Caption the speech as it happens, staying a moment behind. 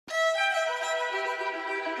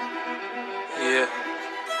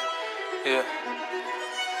Yeah.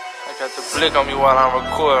 I got the blick on me while I'm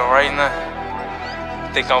recording right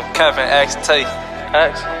now. Think I'm capping, ask Tay.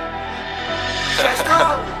 Ask. Let's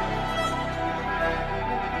go.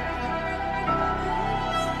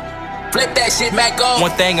 Flip that shit back on.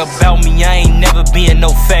 One thing about me, I ain't never been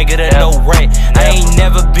no faggot or no rat. I ain't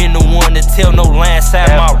never been the one to tell no lie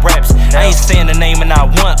inside my raps. I ain't saying the name and I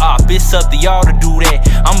want op. It's up to y'all to do that.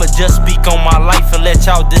 I'ma just speak on my life and let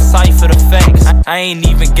y'all decipher the facts. I ain't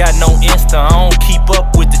even got no Insta, I don't keep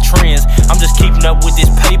up with the trends. I'm just keeping up with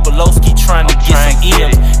this paper. Loski trying to get some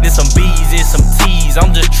M's, then some B's and some T's.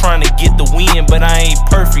 I'm just trying to get the win, but I ain't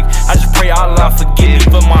perfect. I just pray Allah forgive me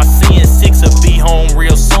for my sins. 6 will be home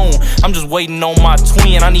real soon. I'm just waiting on my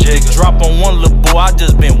twin. I need to drop on one little boy. I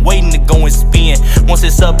just been waiting to go and spin. Once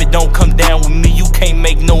it's up, it don't come down with me. You can't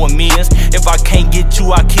make no amends. If I can't get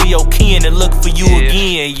you, I kill your kin and look for you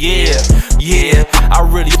again. Yeah, I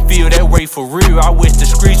really feel that way for real. I wish the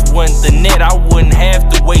streets wasn't the net. I wouldn't have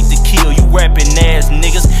to wait to kill you rapping ass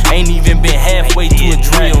niggas. Ain't even been halfway to a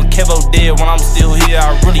drill. And Kevo dead when I'm still here.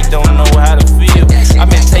 I really don't know how to feel. I've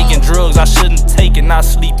been taking drugs I shouldn't take and not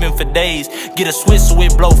sleeping for days. Get a switch so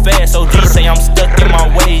it blow fast. OG say I'm stuck in my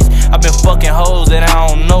ways. I've been fucking hoes that I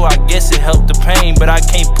don't know. I guess it helped the pain, but I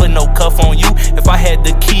can't put no cuff on you. If I had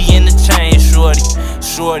the key in the chain,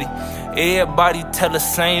 shorty. Everybody tell the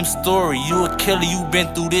same story. You a killer, you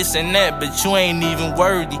been through this and that, but you ain't even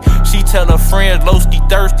worthy. She tell her friends Loski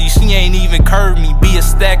thirsty, she ain't even curved me. Be a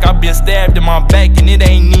stack, I been stabbed in my back and it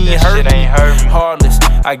ain't even hurt me. Heartless,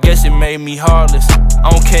 I guess it made me heartless. I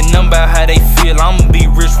don't care nothing about how they feel, I'ma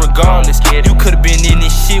be rich regardless. You could've been in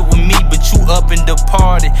this shit with me, but you up and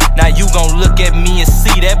departed. Now you gon' look at me and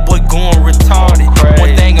see that boy going retarded.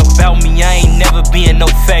 One thing about me, I ain't never been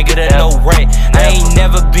no faggot or no rat. I ain't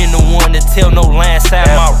never been the one to tell no lie inside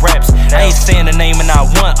my raps. I ain't saying the name and I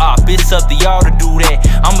want op. It's up to y'all to do that.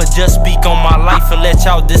 I'ma just speak on my life and let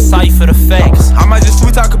y'all decipher the facts. I might just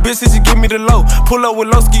sweet talk a bitch since you give me the low. Pull up with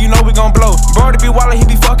Loski, you know we gon' blow. Bro, to be wildin', he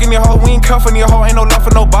be fucking your hoe. We ain't cuffin' your hoe, ain't no love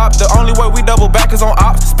for no bop. The only way we double back is on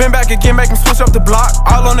ops. Spin back again, make him switch up the block.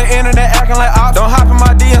 All on the internet acting like ops. Don't hop in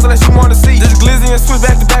my DMs unless you wanna see. Just glizzy and switch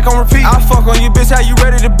back to back on repeat. I fuck on you, bitch, how you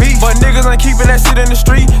ready to be? But niggas ain't keeping that shit in the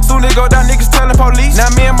street. Soon it go down, niggas tellin' police.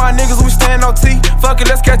 Now me and my niggas, we stand on T. Fuck it,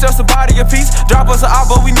 let's catch us a body a piece. Drop us a op,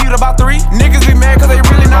 but we need about 3. Niggas be mad cause they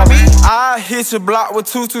really not me. I hit your block with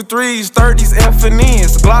 223s, 30s, F and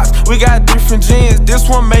N's. Glocks, we got different gens. This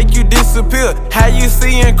one make you disappear. How you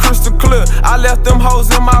seeing crystal clear? I left them hoes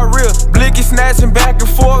in my rear. Blicky snatching back and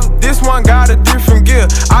forth. This one got a different gear.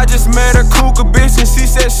 I just met a cougar bitch and she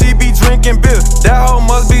said she be drinking beer. That hoe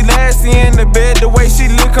must be nasty in the bed, the way she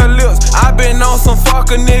lick her lips. I been on some fuck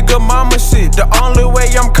a nigga mama shit. The only way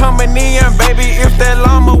I'm coming in, baby, if that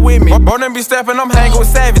llama with me. Bro, them be stepping, I'm hanging with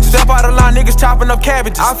savages. Step out of line, niggas chopping up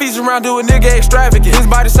cabbages. I feature around, do a nigga extravagant. His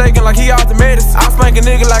body shaking like he off the medicine. I spank a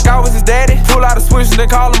nigga like I was his daddy. Pull out a switch and they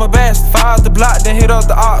call him a bastard. Fires the block, then hit up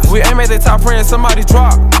the ops. We aim at their top praying somebody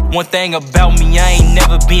drop. One thing about me, I ain't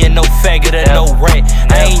never been no faggot or no rat.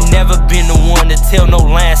 I ain't never been the one to tell no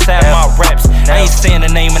lie inside my raps. I ain't saying the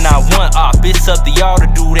name and I want op. It's up to y'all to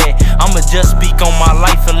do that. I'ma just speak on my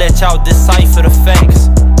life and let y'all decipher the facts.